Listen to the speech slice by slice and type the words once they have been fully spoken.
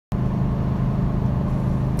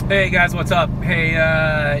Hey guys, what's up?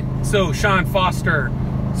 Hey, so Sean Foster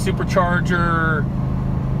supercharger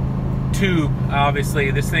tube.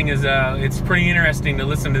 Obviously, this thing is it's pretty interesting to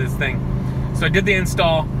listen to this thing. So I did the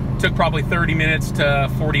install. Took probably 30 minutes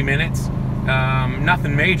to 40 minutes.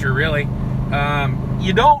 Nothing major really.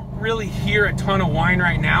 You don't really hear a ton of whine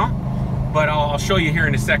right now, but I'll show you here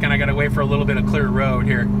in a second. I got to wait for a little bit of clear road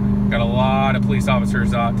here. Got a lot of police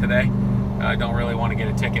officers out today. I don't really want to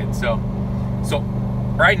get a ticket. So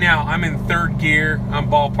right now I'm in third gear. I'm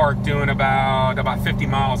ballpark doing about 50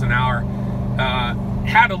 miles an hour.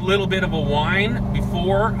 Had a little bit of a whine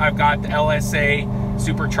before. I've got the LSA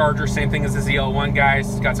supercharger, same thing as the ZL1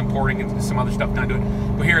 guys. Got some porting and some other stuff done to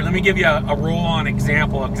it. But here, let me give you a roll-on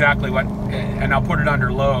example of exactly what, and I'll put it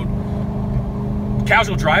under load.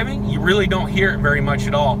 Casual driving, you really don't hear it very much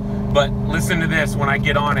at all. But listen to this when I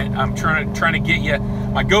get on it. I'm trying to get you.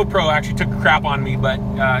 My GoPro actually took a crap on me, but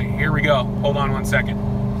here we go. Hold on one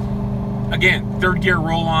second. Again, third gear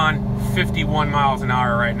roll on, 51 miles an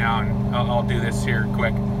hour right now, and I'll do this here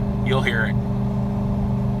quick. You'll hear it.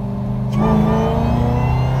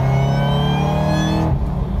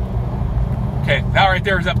 Okay, that right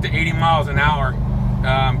there is up to 80 miles an hour.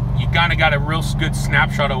 You kind of got a real good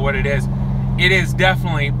snapshot of what it is. It is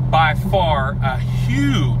definitely by far a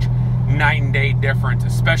huge night and day difference,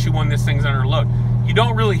 especially when this thing's under load. You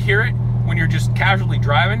don't really hear it when you're just casually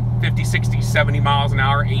driving 50, 60, 70 miles an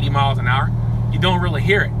hour, 80 miles an hour. You don't really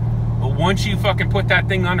hear it. But once you fucking put that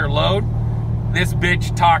thing under load, this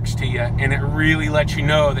bitch talks to you, and it really lets you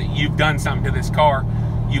know that you've done something to this car.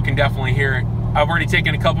 You can definitely hear it. I've already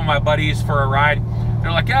taken a couple of my buddies for a ride.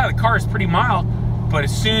 They're like, yeah, the car is pretty mild, but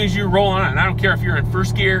as soon as you roll on it, and I don't care if you're in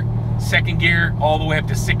first gear, second gear, all the way up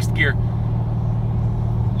to sixth gear,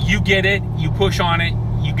 you get it, you push on it,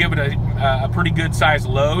 you give it a pretty good sized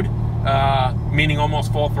load, meaning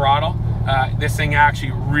almost full throttle. This thing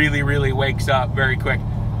actually really wakes up very quick.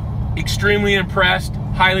 Extremely impressed.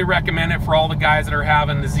 Highly recommend it for all the guys that are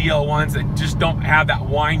having the ZL1s that just don't have that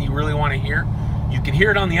whine you really want to hear. You can hear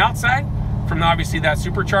it on the outside from obviously that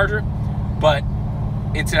supercharger, but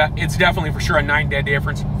it's definitely for sure a night-and-day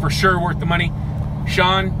difference. For sure worth the money.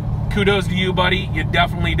 Sean, kudos to you, buddy. You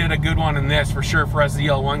definitely did a good one in this for sure for us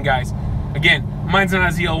ZL1 guys. Again, mine's not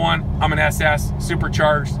a ZL1. I'm an SS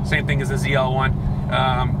supercharged, same thing as a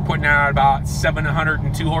ZL1. Putting out about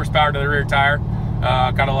 702 horsepower to the rear tire.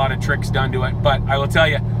 Got a lot of tricks done to it, but I will tell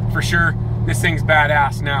you for sure this thing's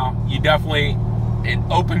badass now. You definitely, it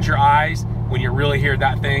opens your eyes when you really hear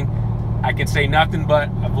that thing. I can say nothing but,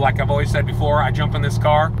 like I've always said before, I jump in this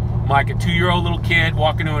car, I'm like a 2-year-old little kid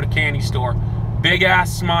walking into a candy store. Big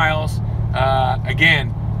ass smiles.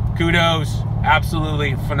 Again, kudos,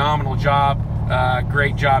 absolutely phenomenal job.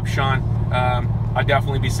 Great job, Sean. I'll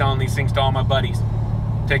definitely be selling these things to all my buddies.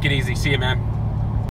 Take it easy. See you, man.